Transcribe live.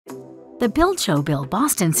The Build Show Build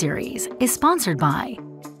Boston series is sponsored by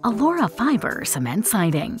Allura Fiber Cement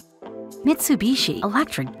Siding, Mitsubishi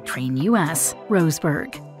Electric Train US,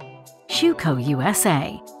 Roseburg, Schuco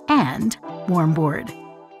USA, and Warmboard.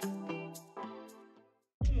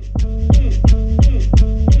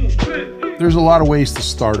 There's a lot of ways to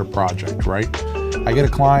start a project, right? I get a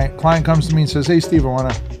client comes to me and says, hey Steve, I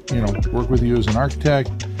want to, work with you as an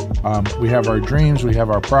architect. We have our dreams, we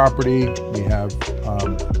have our property, we have,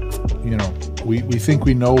 we think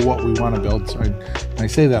we know what we want to build. So I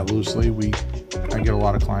say that loosely. I get a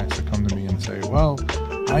lot of clients that come to me and say, well,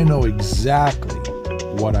 I know exactly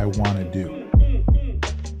what I want to do.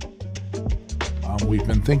 We've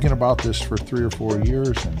been thinking about this for 3 or 4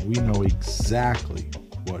 years, and we know exactly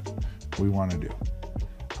what we want to do.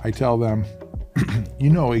 I tell them,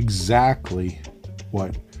 you know exactly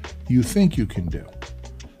what you think you can do,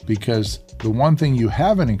 because the one thing you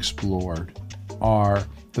haven't explored are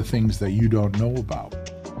the things that you don't know about.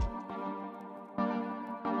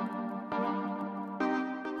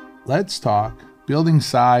 Let's talk building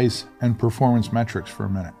size and performance metrics for a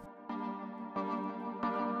minute.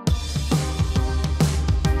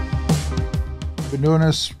 Been doing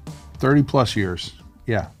this 30 plus years.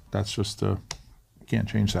 Yeah, that's just, can't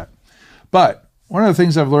change that. But one of the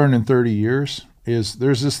things I've learned in 30 years is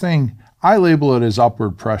there's this thing, I label it as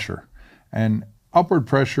upward pressure. And upward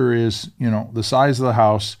pressure is, the size of the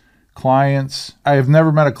house. Clients, I have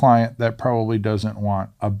never met a client that probably doesn't want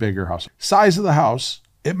a bigger house. Size of the house,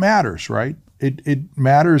 it matters, right? It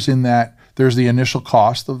matters in that there's the initial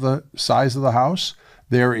cost of the size of the house.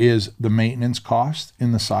 There is the maintenance cost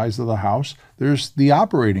in the size of the house. There's the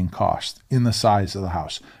operating cost in the size of the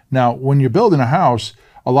house. Now, when you're building a house,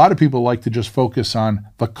 a lot of people like to just focus on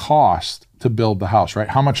the cost to build the house, right?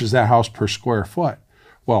 How much is that house per square foot?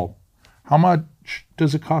 Well, how much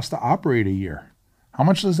does it cost to operate a year? How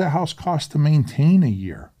much does that house cost to maintain a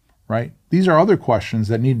year, right? These are other questions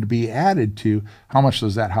that need to be added to how much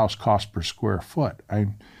does that house cost per square foot? I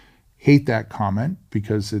hate that comment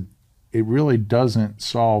because it really doesn't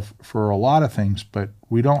solve for a lot of things, but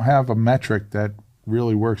we don't have a metric that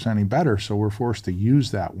really works any better, so we're forced to use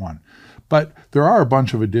that one. But there are a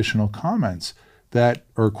bunch of additional comments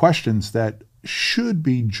or questions that should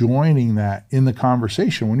be joining that in the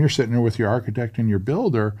conversation. When you're sitting there with your architect and your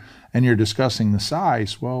builder and you're discussing the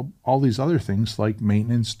size, well, all these other things like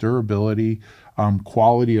maintenance, durability,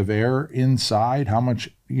 quality of air inside, how much,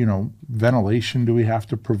 ventilation do we have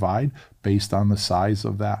to provide based on the size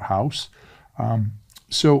of that house?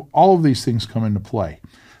 So all of these things come into play.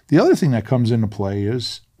 The other thing that comes into play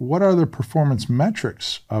is what are the performance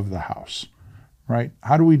metrics of the house, right?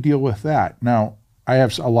 How do we deal with that? Now, I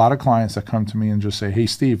have a lot of clients that come to me and just say, hey,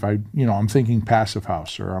 Steve, I'm thinking passive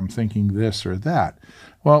house, or I'm thinking this or that.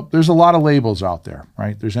 Well, there's a lot of labels out there,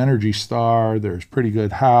 right? There's Energy Star, there's Pretty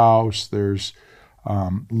Good House, there's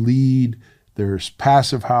LEED, there's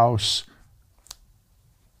passive house.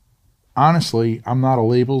 Honestly, I'm not a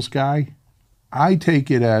labels guy. I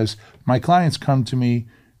take it as my clients come to me,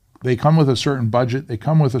 they come with a certain budget, they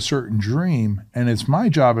come with a certain dream, and it's my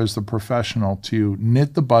job as the professional to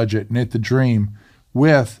knit the budget, knit the dream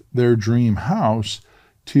with their dream house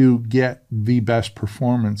to get the best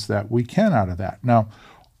performance that we can out of that. Now,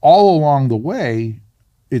 all along the way,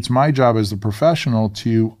 it's my job as the professional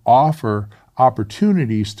to offer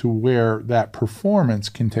opportunities to where that performance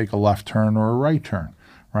can take a left turn or a right turn,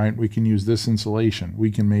 right? We can use this insulation.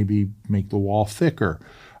 We can maybe make the wall thicker.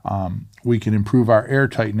 We can improve our air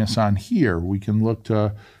tightness on here. We can look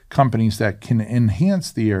to companies that can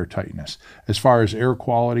enhance the air tightness. As far as air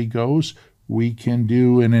quality goes, we can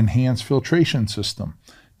do an enhanced filtration system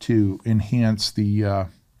to enhance the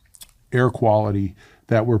air quality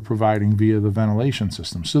that we're providing via the ventilation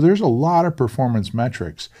system. So there's a lot of performance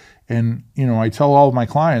metrics. And, I tell all of my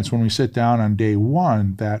clients when we sit down on day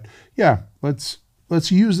one that,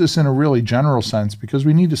 let's use this in a really general sense because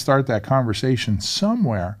we need to start that conversation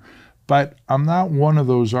somewhere. But I'm not one of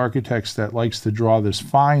those architects that likes to draw this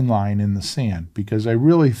fine line in the sand because I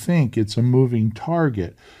really think it's a moving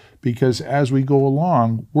target. Because as we go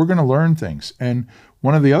along, we're going to learn things. And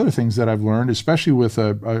one of the other things that I've learned, especially with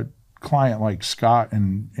a client like Scott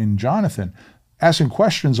and Jonathan, asking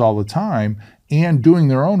questions all the time and doing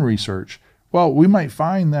their own research, well, we might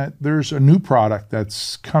find that there's a new product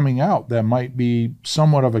that's coming out that might be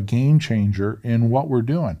somewhat of a game changer in what we're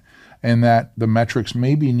doing, and that the metrics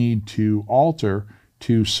maybe need to alter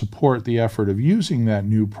to support the effort of using that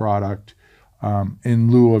new product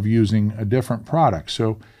in lieu of using a different product.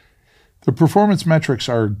 So the performance metrics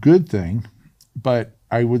are a good thing, but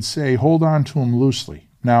I would say hold on to them loosely.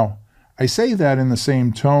 Now, I say that in the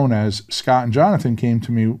same tone as Scott and Jonathan came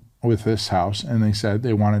to me with this house, and they said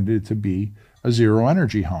they wanted it to be a zero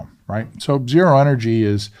energy home, right? So zero energy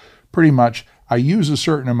is pretty much, I use a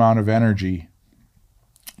certain amount of energy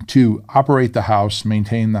to operate the house,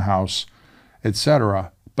 maintain the house,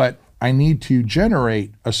 etc., but I need to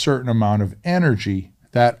generate a certain amount of energy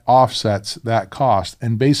that offsets that cost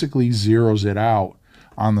and basically zeroes it out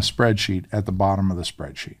on the spreadsheet at the bottom of the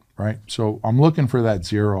spreadsheet, right? So I'm looking for that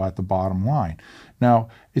zero at the bottom line. Now,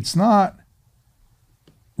 it's not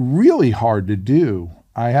really hard to do.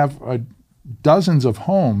 I have dozens of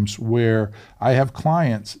homes where I have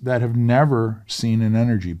clients that have never seen an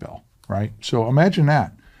energy bill, right? So imagine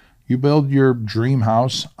that. You build your dream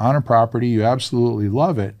house on a property, you absolutely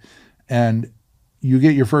love it, and you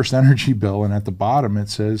get your first energy bill, and at the bottom it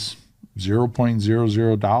says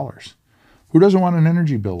 $0.00. Who doesn't want an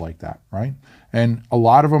energy bill like that, right? And a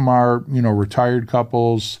lot of them are, retired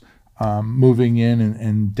couples moving in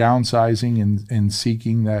and downsizing and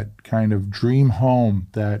seeking that kind of dream home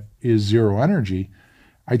that is zero energy.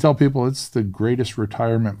 I tell people it's the greatest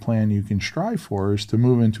retirement plan you can strive for, is to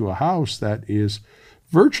move into a house that is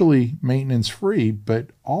virtually maintenance free, but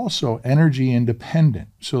also energy independent,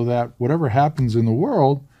 so that whatever happens in the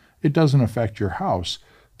world, it doesn't affect your house.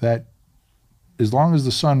 That as long as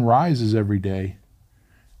the sun rises every day,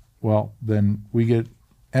 well, then we get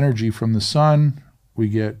energy from the sun, we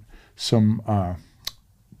get some,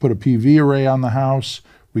 put a PV array on the house,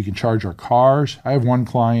 we can charge our cars. I have one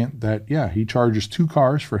client that, he charges 2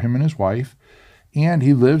 cars for him and his wife, and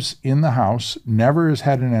he lives in the house, never has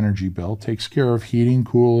had an energy bill, takes care of heating,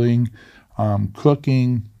 cooling,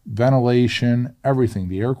 cooking, ventilation, everything.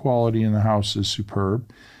 The air quality in the house is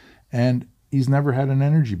superb, and he's never had an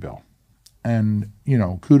energy bill. And,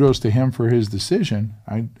 kudos to him for his decision.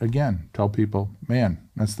 I, again, tell people, man,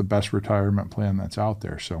 that's the best retirement plan that's out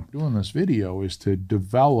there. So doing this video is to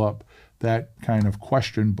develop that kind of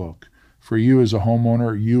question book for you as a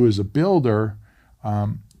homeowner, you as a builder,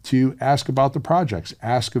 to ask about the projects,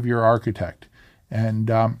 ask of your architect.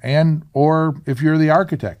 Or if you're the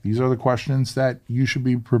architect, these are the questions that you should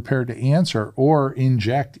be prepared to answer or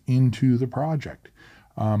inject into the project.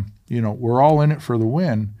 We're all in it for the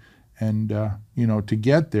win. And, to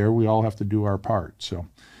get there, we all have to do our part. So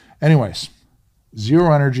anyways,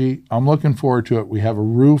 zero energy, I'm looking forward to it. We have a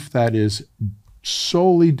roof that is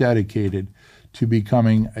solely dedicated to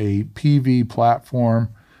becoming a PV platform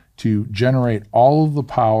to generate all of the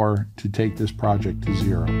power to take this project to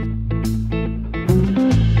zero.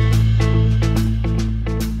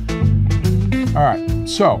 All right,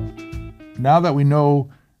 so now that we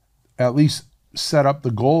know, at least set up the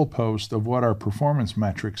goalpost of what our performance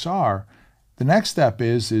metrics are, the next step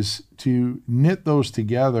is to knit those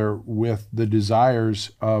together with the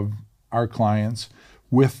desires of our clients,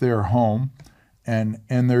 with their home and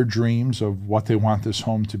their dreams of what they want this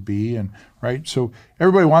home to be. And right, so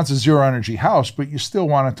everybody wants a zero energy house, but you still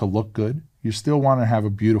want it to look good. You still want to have a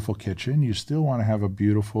beautiful kitchen. You still want to have a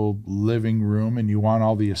beautiful living room, and you want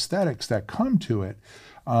all the aesthetics that come to it.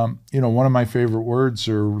 One of my favorite words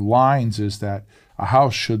or lines is that a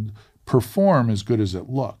house should perform as good as it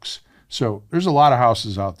looks. So there's a lot of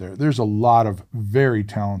houses out there. There's a lot of very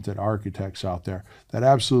talented architects out there that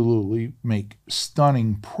absolutely make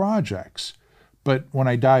stunning projects. But when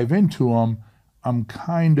I dive into them, I'm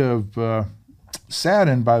kind of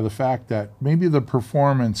saddened by the fact that maybe the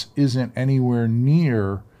performance isn't anywhere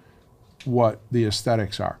near what the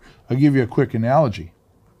aesthetics are. I'll give you a quick analogy.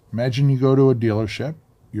 Imagine you go to a dealership,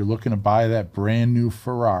 you're looking to buy that brand new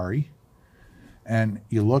Ferrari, and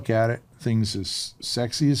you look at it, things as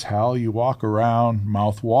sexy as hell, you walk around,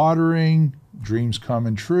 mouth watering, dreams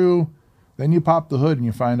coming true, then you pop the hood and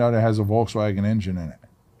you find out it has a Volkswagen engine in it.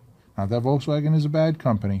 Not that Volkswagen is a bad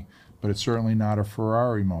company, but it's certainly not a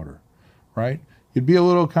Ferrari motor, right? You'd be a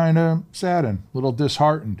little kind of saddened, a little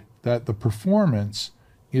disheartened that the performance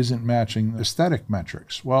isn't matching aesthetic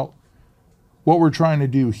metrics. Well, what we're trying to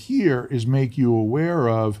do here is make you aware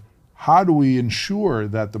of how do we ensure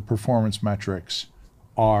that the performance metrics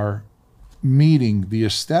are meeting the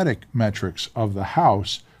aesthetic metrics of the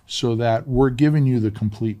house so that we're giving you the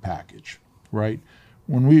complete package, right?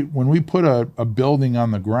 When we put a building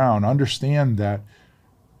on the ground, understand that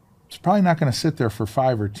it's probably not going to sit there for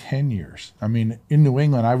 5 or 10 years. I mean, in New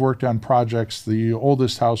England, I've worked on projects. The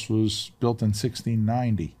oldest house was built in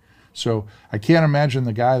 1690. So I can't imagine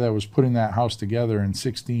the guy that was putting that house together in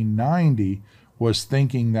 1690 was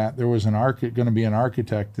thinking that there was going to be an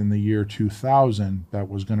architect in the year 2000 that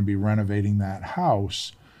was going to be renovating that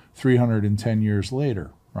house 310 years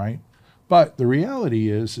later, right? But the reality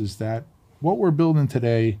is that what we're building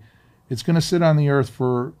today, it's going to sit on the earth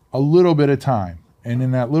for a little bit of time. And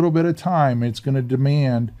in that little bit of time, it's going to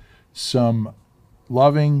demand some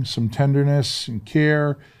loving, some tenderness and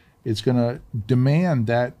care. It's going to demand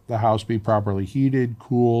that the house be properly heated,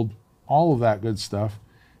 cooled, all of that good stuff.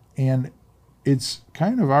 And it's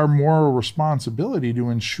kind of our moral responsibility to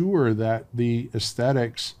ensure that the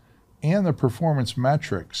aesthetics and the performance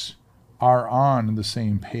metrics are on the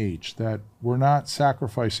same page, that we're not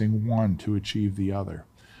sacrificing one to achieve the other.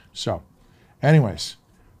 So anyways,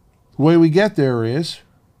 the way we get there is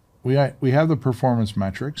we have the performance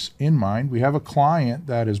metrics in mind. We have a client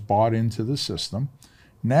that is bought into the system.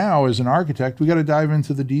 Now, as an architect, we got to dive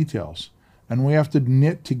into the details, and we have to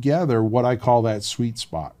knit together what I call that sweet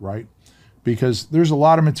spot, right? Because there's a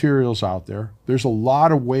lot of materials out there. There's a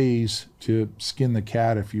lot of ways to skin the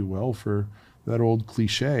cat, if you will, for that old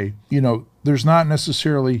cliche. You know, there's not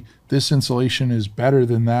necessarily this insulation is better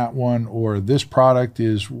than that one, or this product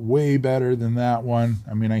is way better than that one.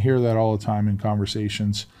 I mean, I hear that all the time in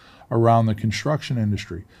conversations around the construction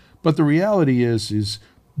industry. But the reality is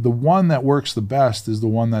the one that works the best is the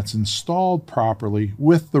one that's installed properly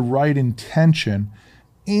with the right intention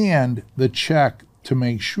and the check to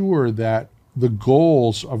make sure that the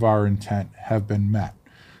goals of our intent have been met.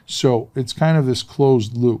 So it's kind of this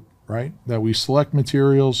closed loop, right? That we select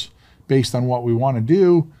materials based on what we want to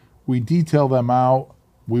do, we detail them out,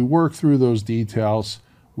 we work through those details,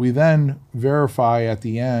 we then verify at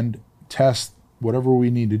the end, test whatever we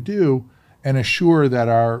need to do, and assure that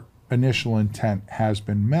our initial intent has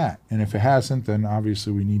been met. And if it hasn't, then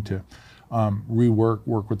obviously we need to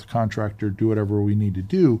work with the contractor, do whatever we need to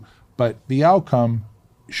do. But the outcome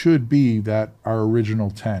should be that our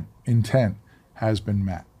original intent has been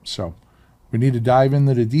met. So we need to dive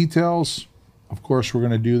into the details. Of course, we're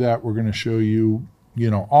going to do that. We're going to show you,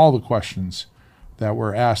 all the questions that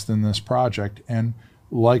were asked in this project. And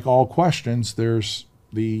like all questions, there's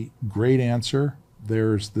the great answer,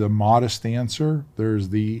 there's the modest answer, there's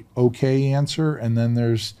the okay answer, and then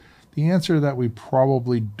there's the answer that we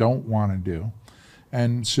probably don't want to do.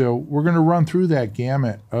 And so we're going to run through that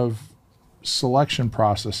gamut of selection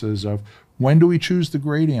processes of when do we choose the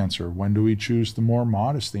great answer, when do we choose the more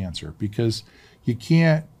modest answer, because you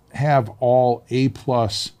can't have all A+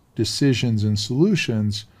 decisions and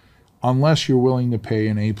solutions unless you're willing to pay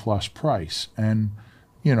an A+ price. And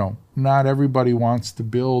not everybody wants to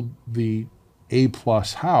build the A+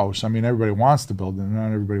 house. I mean, everybody wants to build it, and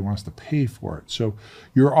not everybody wants to pay for it. So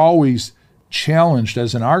you're always challenged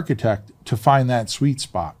as an architect to find that sweet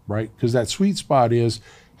spot, right? Because that sweet spot is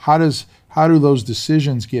how do those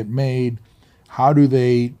decisions get made? How do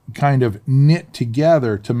they kind of knit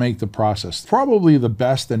together to make the process? Probably the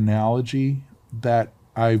best analogy that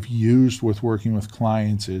I've used with working with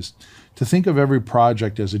clients is to think of every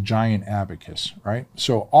project as a giant abacus, right?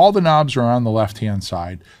 So all the knobs are on the left-hand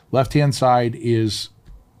side. Left-hand side is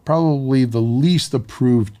probably the least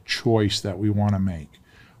approved choice that we want to make.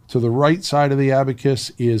 To the right side of the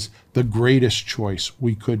abacus is the greatest choice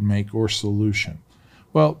we could make or solution.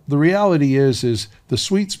 Well, the reality is the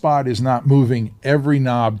sweet spot is not moving every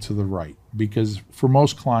knob to the right, because for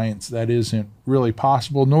most clients that isn't really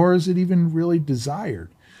possible, nor is it even really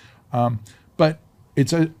desired. But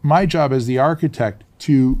it's my job as the architect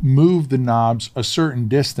to move the knobs a certain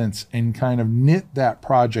distance and kind of knit that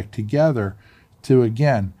project together to,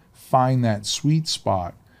 again, find that sweet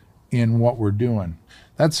spot in what we're doing.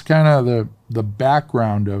 That's kind of the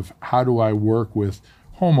background of how do I work with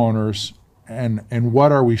homeowners and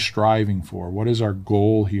what are we striving for? What is our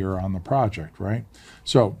goal here on the project, right?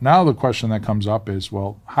 So now the question that comes up is,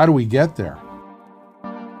 well, how do we get there?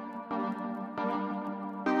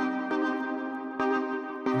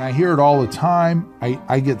 And I hear it all the time.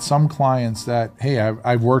 I get some clients that, hey,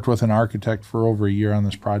 I've worked with an architect for over a year on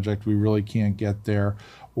this project. We really can't get there.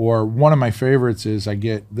 Or one of my favorites is I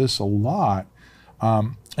get this a lot,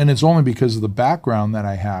 and it's only because of the background that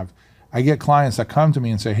I have. I get clients that come to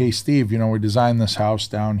me and say, hey, Steve, we designed this house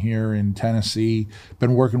down here in Tennessee,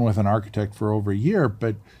 been working with an architect for over a year,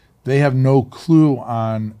 but they have no clue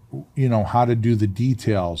on, how to do the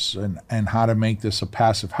details and how to make this a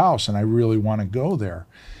passive house. And I really want to go there.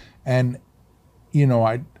 And,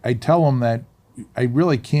 I tell them that I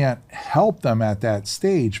really can't help them at that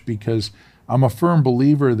stage, because I'm a firm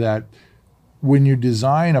believer that when you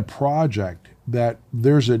design a project, that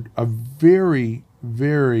there's a very,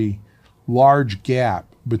 very large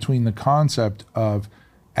gap between the concept of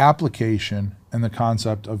application and the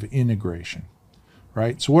concept of integration,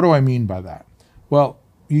 right? So what do I mean by that? Well,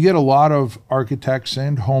 you get a lot of architects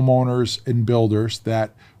and homeowners and builders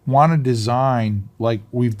that want to design like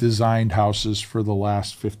we've designed houses for the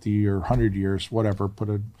last 50 or 100 years, whatever, put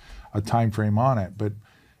a time frame on it. But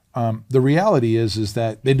the reality is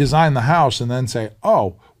that they design the house and then say,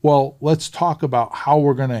 oh, well, let's talk about how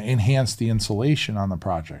we're going to enhance the insulation on the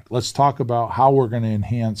project. Let's talk about how we're going to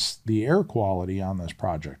enhance the air quality on this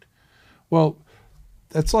project. Well,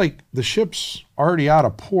 that's like the ship's already out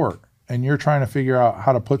of port and you're trying to figure out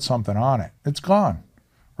how to put something on it. It's gone,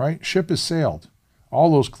 right? Ship has sailed.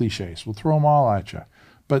 All those cliches, we'll throw them all at you.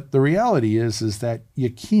 But the reality is that you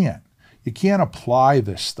can't. You can't apply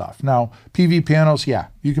this stuff. Now, PV panels, yeah,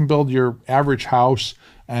 you can build your average house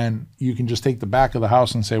and you can just take the back of the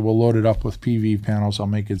house and say, we'll load it up with PV panels, I'll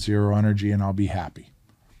make it zero energy and I'll be happy.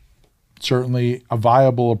 Certainly a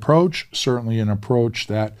viable approach, certainly an approach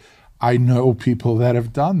that I know people that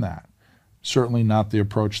have done that. Certainly not the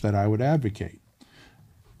approach that I would advocate.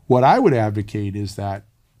 What I would advocate is that,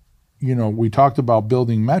 you know, we talked about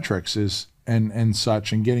building metrics and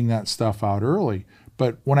such and getting that stuff out early.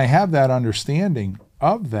 But when I have that understanding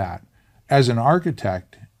of that, as an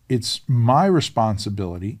architect, it's my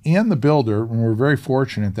responsibility and the builder, and we're very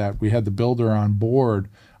fortunate that we had the builder on board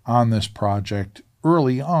on this project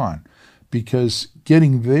early on, because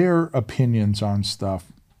getting their opinions on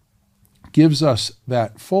stuff gives us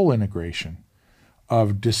that full integration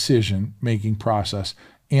of decision-making process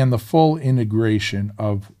and the full integration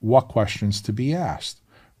of what questions to be asked,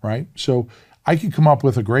 right? So I could come up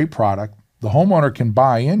with a great product. The homeowner can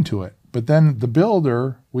buy into it, but then the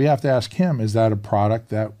builder, we have to ask him, is that a product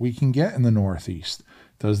that we can get in the Northeast?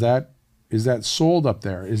 Is that sold up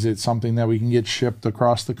there? Is it something that we can get shipped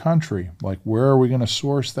across the country? Like, where are we going to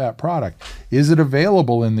source that product? Is it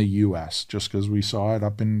available in the U.S.? Just because we saw it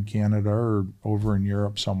up in Canada or over in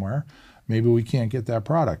Europe somewhere, maybe we can't get that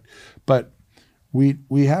product. But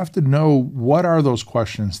we have to know what are those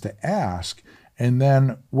questions to ask. And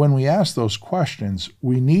then when we ask those questions,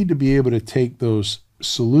 we need to be able to take those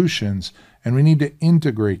solutions and we need to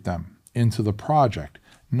integrate them into the project,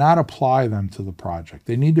 not apply them to the project.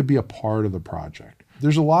 They need to be a part of the project.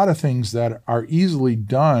 There's a lot of things that are easily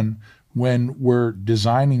done when we're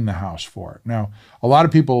designing the house for it. Now, a lot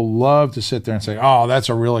of people love to sit there and say, oh, that's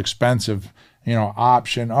a real expensive,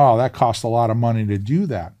 option. Oh, that costs a lot of money to do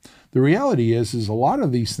that. The reality is a lot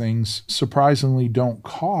of these things surprisingly don't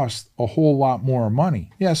cost a whole lot more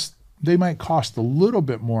money. Yes, they might cost a little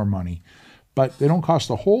bit more money, but they don't cost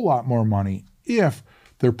a whole lot more money if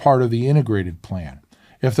they're part of the integrated plan.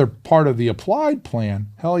 If they're part of the applied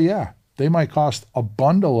plan, hell yeah, they might cost a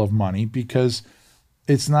bundle of money because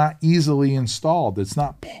it's not easily installed. It's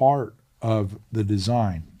not part of the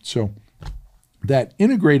design. So that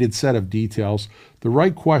integrated set of details, the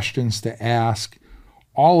right questions to ask,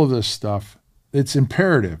 all of this stuff, it's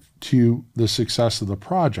imperative to the success of the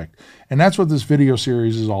project. And that's what this video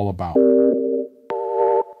series is all about.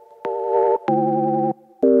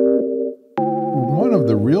 One of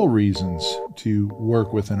the real reasons to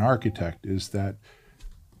work with an architect is that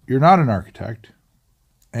you're not an architect,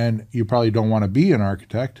 and you probably don't want to be an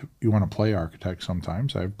architect. You want to play architect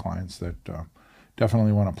sometimes. I have clients that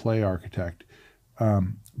definitely want to play architect.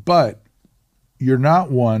 But you're not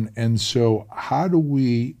one, and so how do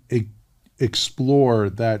we explore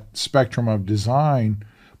that spectrum of design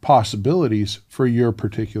possibilities for your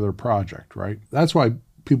particular project, right? That's why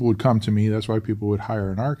people would come to me. That's why people would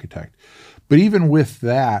hire an architect. But even with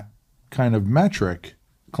that kind of metric,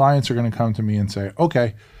 clients are going to come to me and say,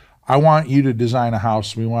 okay, I want you to design a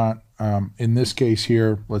house. We want, in this case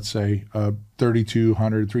here, let's say a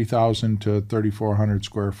 3,000 to 3,400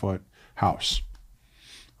 square foot house.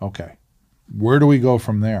 Okay. Where do we go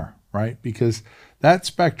from there, right? Because that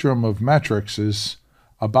spectrum of metrics is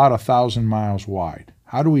about 1,000 miles wide.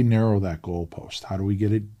 How do we narrow that goalpost? How do we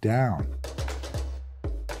get it down?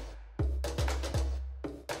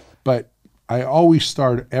 But I always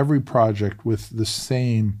start every project with the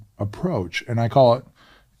same approach, and I call it,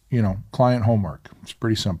 client homework. It's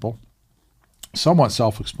pretty simple, somewhat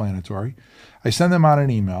self-explanatory. I send them out an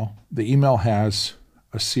email. The email has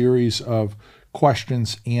a series of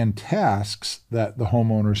questions and tasks that the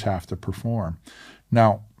homeowners have to perform.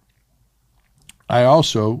 Now, I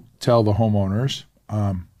also tell the homeowners,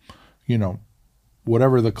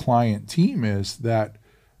 whatever the client team is, that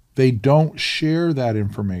they don't share that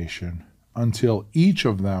information until each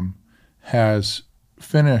of them has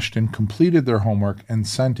finished and completed their homework and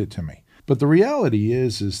sent it to me. But the reality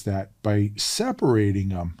is that by separating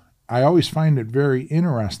them, I always find it very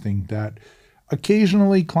interesting that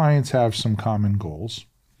occasionally clients have some common goals,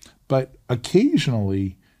 but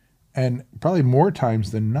occasionally, and probably more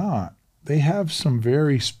times than not, they have some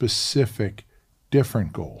very specific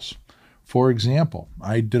different goals. For example,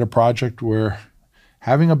 I did a project where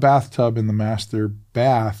having a bathtub in the master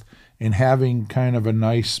bath and having kind of a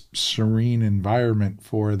nice, serene environment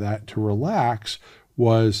for that to relax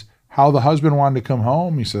was how the husband wanted to come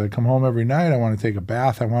home. He said, I come home every night. I want to take a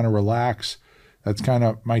bath. I want to relax. That's kind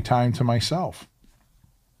of my time to myself.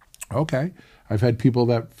 Okay. I've had people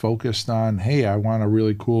that focused on, hey, I want a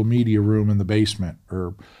really cool media room in the basement,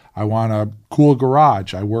 or I want a cool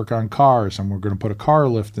garage. I work on cars and we're going to put a car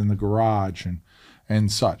lift in the garage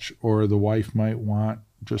and such. Or the wife might want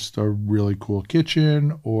just a really cool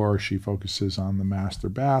kitchen, or she focuses on the master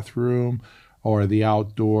bathroom or the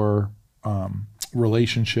outdoor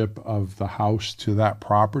relationship of the house to that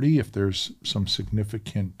property if there's some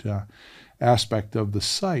significant aspect of the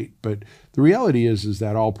site. But the reality is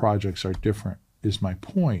that all projects are different, is my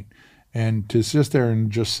point. And to sit there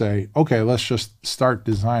and just say, okay, let's just start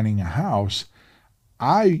designing a house,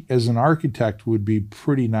 I, as an architect, would be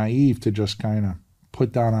pretty naive to just kind of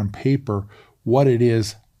put down on paper what it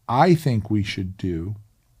is I think we should do.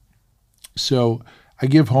 So I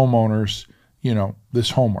give homeowners,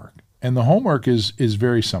 this homework. And the homework is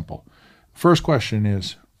very simple. First question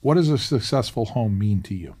is, what does a successful home mean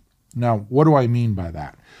to you? Now, what do I mean by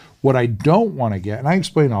that? What I don't want to get, and I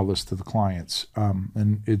explain all this to the clients,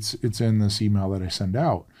 and it's in this email that I send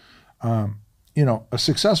out. A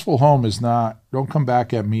successful home is not, don't come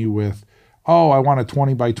back at me with, oh, I want a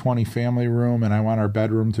 20 by 20 family room and I want our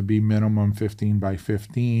bedroom to be minimum 15 by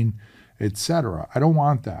 15, etc. I don't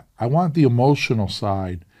want that. I want the emotional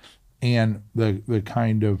side and the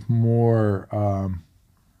kind of more,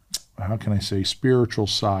 spiritual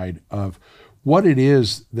side of what it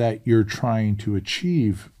is that you're trying to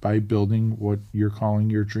achieve by building what you're calling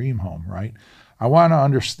your dream home, right? I want to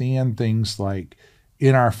understand things like,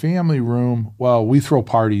 in our family room, well, we throw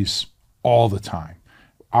parties all the time.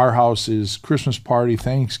 Our house is Christmas party,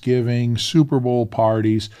 Thanksgiving, Super Bowl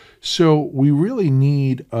parties. So we really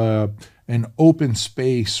need an open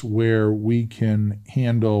space where we can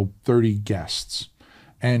handle 30 guests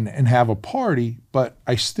and have a party, but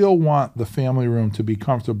I still want the family room to be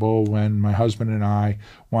comfortable when my husband and I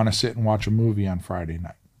want to sit and watch a movie on Friday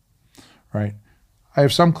night, right? I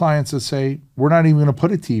have some clients that say, we're not even going to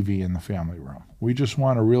put a TV in the family room. We just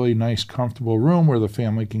want a really nice, comfortable room where the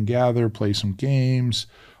family can gather, play some games,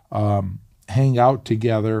 hang out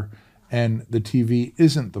together, and the TV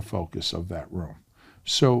isn't the focus of that room.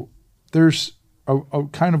 So there's a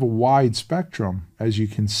kind of a wide spectrum, as you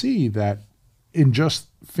can see, that in just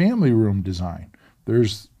family room design.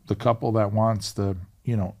 There's the couple that wants the,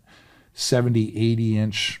 70,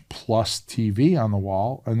 80-inch plus TV on the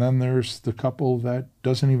wall, and then there's the couple that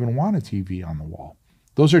doesn't even want a TV on the wall.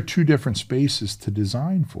 Those are two different spaces to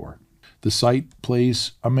design for. The site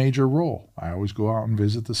plays a major role. I always go out and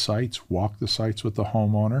visit the sites, walk the sites with the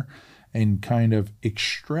homeowner, and kind of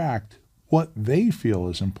extract what they feel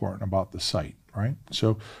is important about the site, right?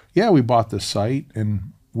 So, yeah, we bought this site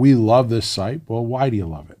and we love this site. Well, why do you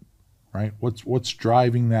love it, right? What's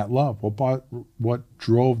driving that love? What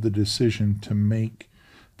drove the decision to make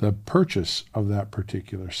the purchase of that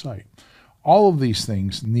particular site? All of these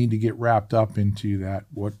things need to get wrapped up into that.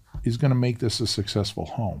 What is going to make this a successful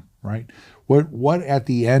home, right? What at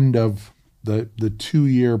the end of the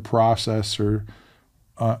 2-year process or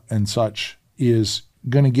and such is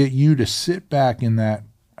going to get you to sit back in that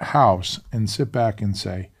house and sit back and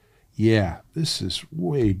say, yeah, this is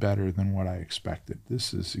way better than what I expected.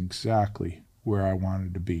 This is exactly where I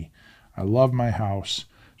wanted to be. I love my house.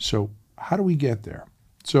 So how do we get there?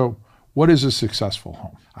 So what is a successful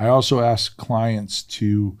home? I also ask clients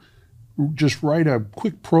to just write a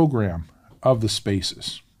quick program of the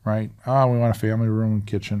spaces, right? We want a family room and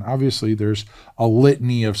kitchen. Obviously, there's a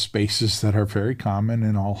litany of spaces that are very common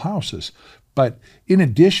in all houses. But in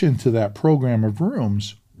addition to that program of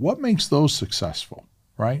rooms, what makes those successful,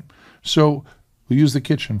 right? So we'll use the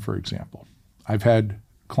kitchen, for example. I've had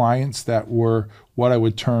clients that were what I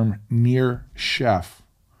would term near chef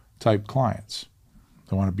type clients.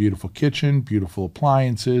 They want a beautiful kitchen, beautiful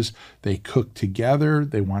appliances. They cook together.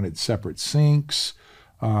 They wanted separate sinks,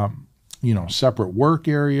 separate work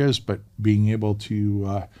areas, but being able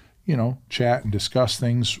to, chat and discuss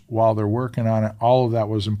things while they're working on it. All of that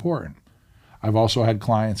was important. I've also had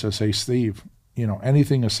clients that say, Steve,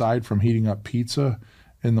 anything aside from heating up pizza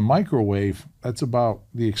in the microwave, that's about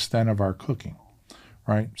the extent of our cooking,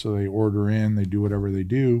 right? So they order in, they do whatever they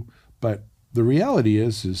do. But the reality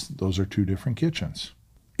is those are two different kitchens.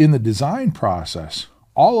 In the design process,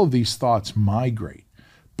 all of these thoughts migrate,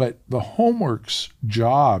 but the homework's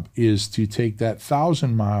job is to take that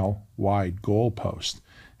 1,000-mile wide goalpost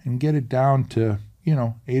and get it down to,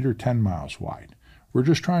 8 or 10 miles wide. We're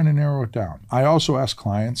just trying to narrow it down. I also ask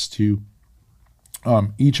clients to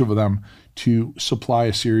each of them to supply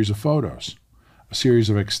a series of photos, a series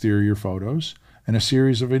of exterior photos, and a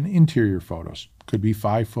series of interior photos. Could be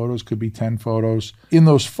 5 photos, could be 10 photos. In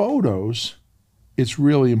those photos, it's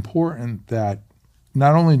really important that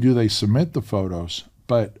not only do they submit the photos,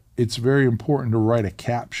 but it's very important to write a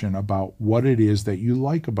caption about what it is that you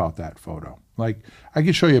like about that photo. Like, I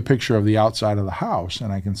can show you a picture of the outside of the house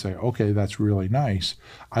and I can say, okay, that's really nice.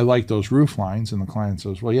 I like those roof lines. And the client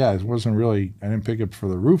says, well, yeah, it wasn't really, I didn't pick it for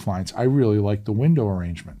the roof lines. I really like the window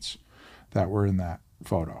arrangements that were in that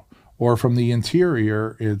photo. Or from the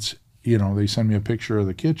interior, it's, they send me a picture of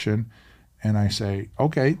the kitchen and I say,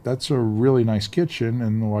 okay, that's a really nice kitchen.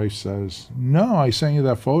 And the wife says, no, I sent you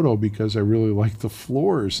that photo because I really like the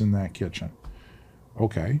floors in that kitchen.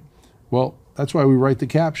 Okay, well, that's why we write the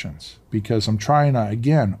captions, because I'm trying to,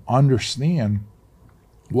 again, understand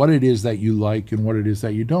what it is that you like and what it is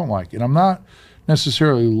that you don't like. And I'm not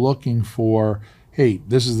necessarily looking for, hey,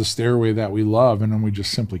 this is the stairway that we love, and then we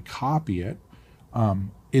just simply copy it.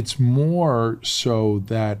 It's more so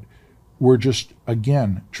that we're just,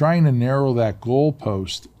 again, trying to narrow that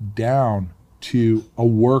goalpost down to a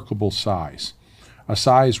workable size, a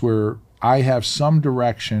size where I have some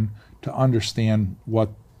direction to understand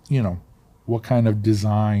what kind of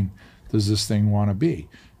design does this thing want to be.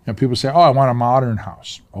 People say, oh, I want a modern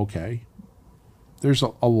house. Okay. There's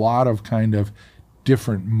a lot of kind of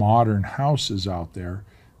different modern houses out there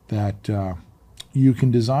that you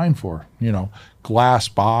can design for, glass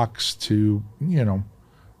box to,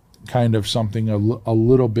 kind of something a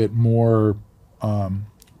little bit more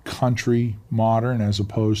country modern, as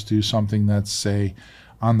opposed to something that's, say,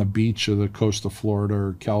 on the beach of the coast of Florida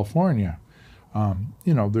or California.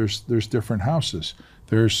 There's different houses.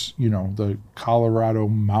 There's, the Colorado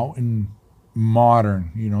mountain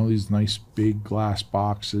modern, these nice big glass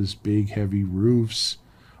boxes, big heavy roofs.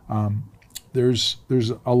 There's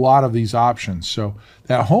a lot of these options. So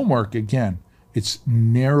that homework, again, it's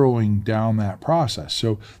narrowing down that process.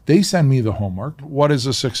 So they send me the homework. What is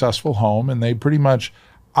a successful home? And they pretty much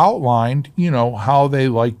outlined, how they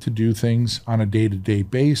like to do things on a day-to-day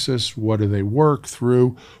basis. What do they work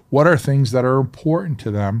through? What are things that are important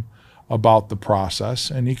to them about the process?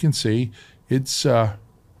 And you can see it's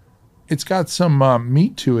got some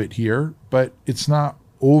meat to it here, but it's not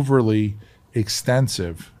overly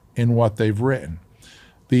extensive in what they've written.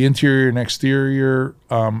 The interior and exterior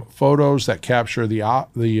photos that capture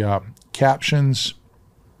the captions.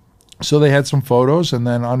 So they had some photos, and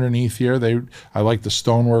then underneath here, I like the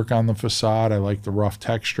stonework on the facade. I like the rough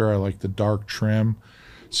texture. I like the dark trim.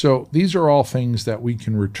 So these are all things that we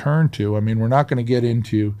can return to. I mean, we're not going to get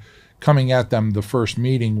into coming at them the first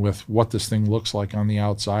meeting with what this thing looks like on the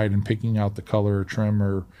outside and picking out the color or trim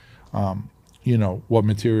or, what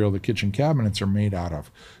material the kitchen cabinets are made out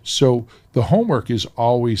of. So the homework is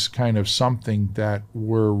always kind of something that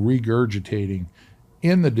we're regurgitating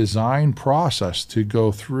in the design process to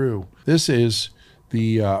go through. This is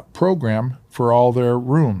the program for all their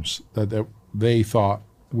rooms that they thought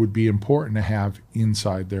would be important to have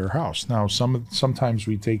inside their house. Now, sometimes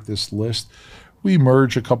we take this list, we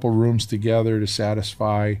merge a couple rooms together to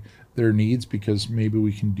satisfy their needs because maybe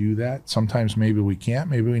we can do that. Sometimes maybe we can't.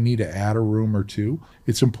 Maybe we need to add a room or two.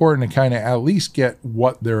 It's important to kind of at least get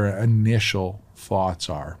what their initial thoughts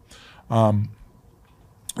are. And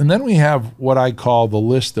then we have what I call the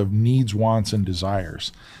list of needs, wants, and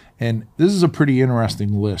desires. And this is a pretty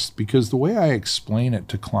interesting list because the way I explain it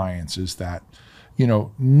to clients is that,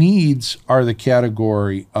 needs are the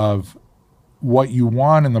category of what you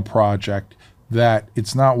want in the project, that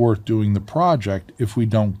it's not worth doing the project if we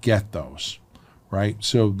don't get those, right?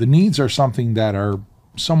 So the needs are something that are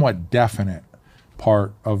somewhat definite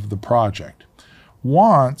part of the project.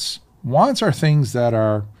 Wants are things that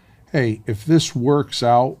are, hey, if this works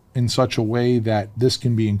out in such a way that this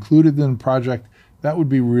can be included in the project, that would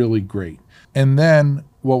be really great. And then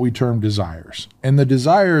what we term desires. And the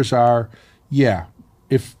desires are, yeah,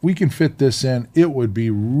 if we can fit this in, it would be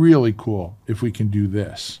really cool if we can do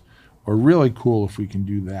this, or really cool if we can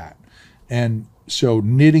do that. And so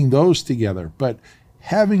knitting those together, but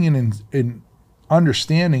having an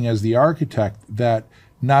understanding as the architect that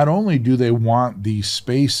not only do they want these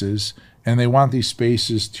spaces, and they want these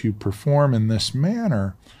spaces to perform in this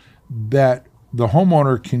manner, that the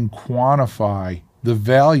homeowner can quantify the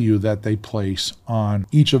value that they place on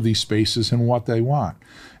each of these spaces and what they want.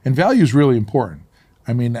 And value is really important.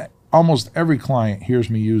 I mean, almost every client hears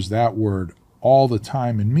me use that word all the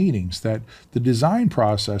time in meetings, that the design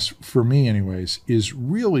process, for me anyways, is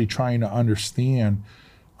really trying to understand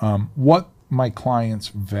what my clients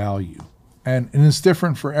value. And it's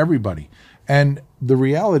different for everybody. And the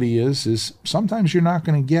reality is sometimes you're not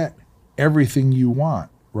going to get everything you want,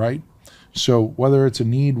 right? So whether it's a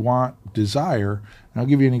need, want, desire, and I'll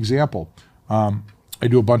give you an example. I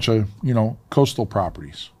do a bunch of, coastal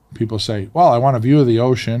properties. People say, well, I want a view of the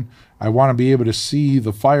ocean. I want to be able to see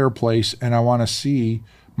the fireplace, and I want to see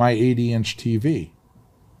my 80-inch TV.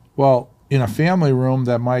 Well, in a family room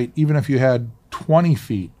that might, even if you had 20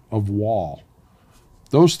 feet of wall,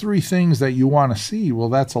 those three things that you want to see, well,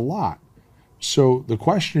 that's a lot. So the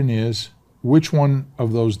question is, which one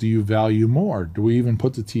of those do you value more? Do we even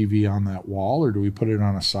put the TV on that wall, or do we put it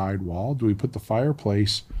on a side wall? Do we put the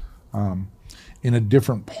fireplace in a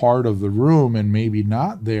different part of the room and maybe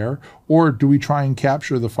not there? Or do we try and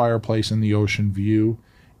capture the fireplace and the ocean view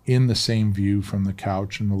in the same view from the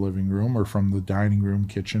couch in the living room or from the dining room,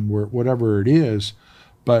 kitchen, whatever it is?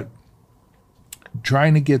 But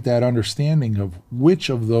trying to get that understanding of which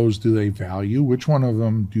of those do they value, which one of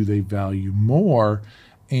them do they value more,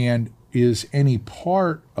 and is any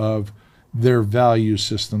part of their value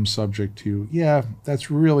system subject to, yeah,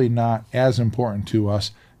 that's really not as important to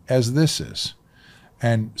us as this is.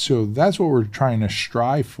 And so that's what we're trying to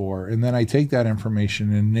strive for. And then I take that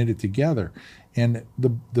information and knit it together. And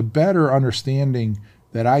the better understanding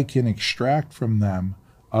that I can extract from them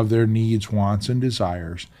of their needs, wants, and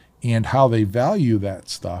desires, and how they value that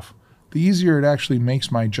stuff, the easier it actually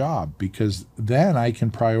makes my job, because then I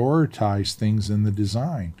can prioritize things in the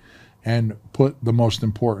design and put the most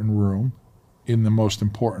important room in the most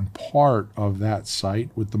important part of that site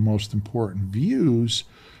with the most important views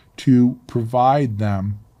to provide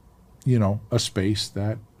them, a space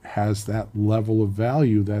that has that level of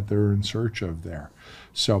value that they're in search of there.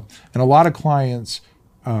 So, and a lot of clients,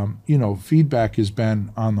 feedback has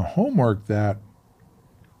been on the homework that,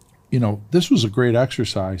 this was a great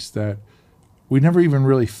exercise, that we never even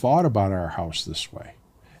really thought about our house this way.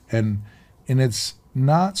 And it's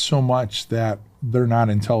not so much that they're not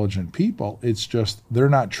intelligent people. It's just they're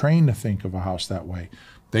not trained to think of a house that way.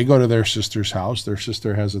 They go to their sister's house. Their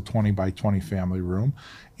sister has a 20 by 20 family room,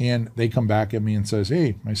 and they come back at me and says,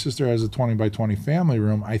 hey, my sister has a 20 by 20 family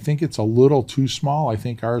room. I think it's a little too small. I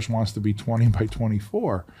think ours wants to be 20 by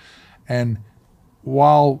 24. And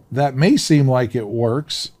while that may seem like it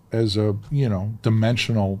works as a,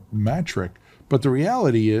 dimensional metric, but the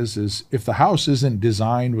reality is if the house isn't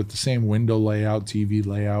designed with the same window layout, TV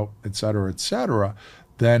layout, et cetera,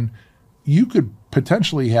 then you could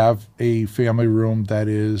potentially have a family room that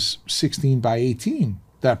is 16 by 18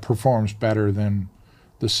 that performs better than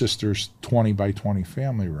the sister's 20 by 20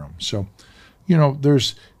 family room. So,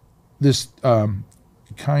 there's this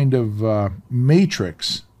kind of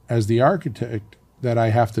matrix as the architect that I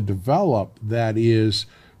have to develop, that is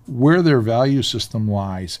where their value system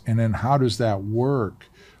lies, and then how does that work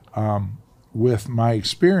with my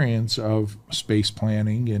experience of space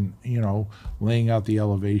planning and, laying out the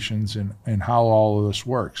elevations and how all of this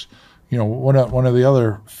works. One of the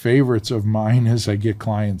other favorites of mine is I get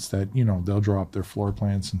clients that, they'll draw up their floor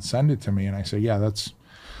plans and send it to me. And I say, yeah,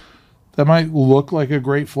 that might look like a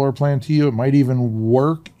great floor plan to you. It might even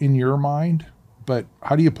work in your mind, but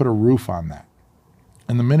how do you put a roof on that?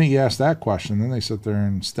 And the minute you ask that question, then they sit there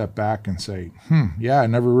and step back and say, yeah, I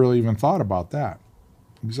never really even thought about that.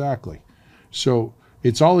 Exactly. So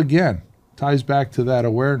it's all, again, ties back to that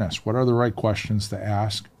awareness. What are the right questions to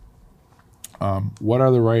ask? What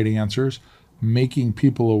are the right answers? Making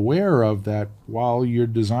people aware of that while you're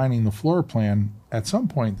designing the floor plan, at some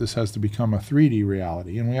point this has to become a 3D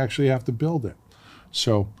reality, and we actually have to build it.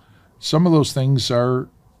 So some of those things are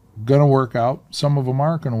going to work out. Some of them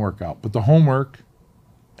aren't going to work out. But the homework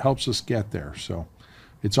helps us get there. So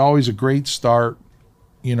it's always a great start.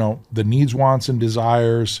 The needs, wants, and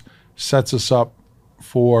desires sets us up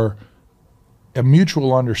for a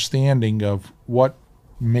mutual understanding of what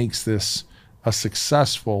makes this a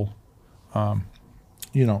successful,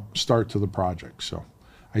 start to the project. So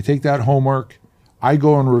I take that homework, I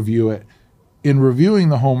go and review it. In reviewing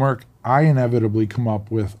the homework, I inevitably come up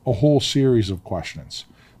with a whole series of questions,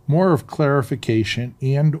 more of clarification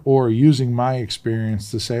and or using my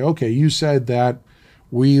experience to say, okay, you said that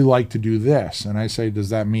we like to do this. And I say, does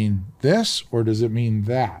that mean this or does it mean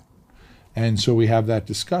that? And so we have that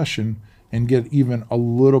discussion and get even a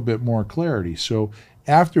little bit more clarity. So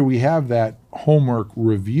after we have that homework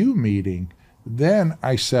review meeting, then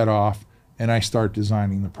I set off and I start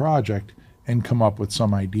designing the project and come up with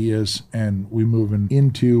some ideas, and we move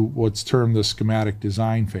into what's termed the schematic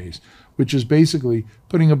design phase, which is basically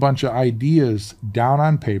putting a bunch of ideas down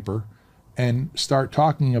on paper and start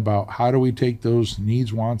talking about how do we take those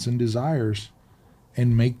needs, wants, and desires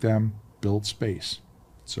and make them build space.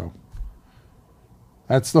 So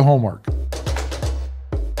That's the homework.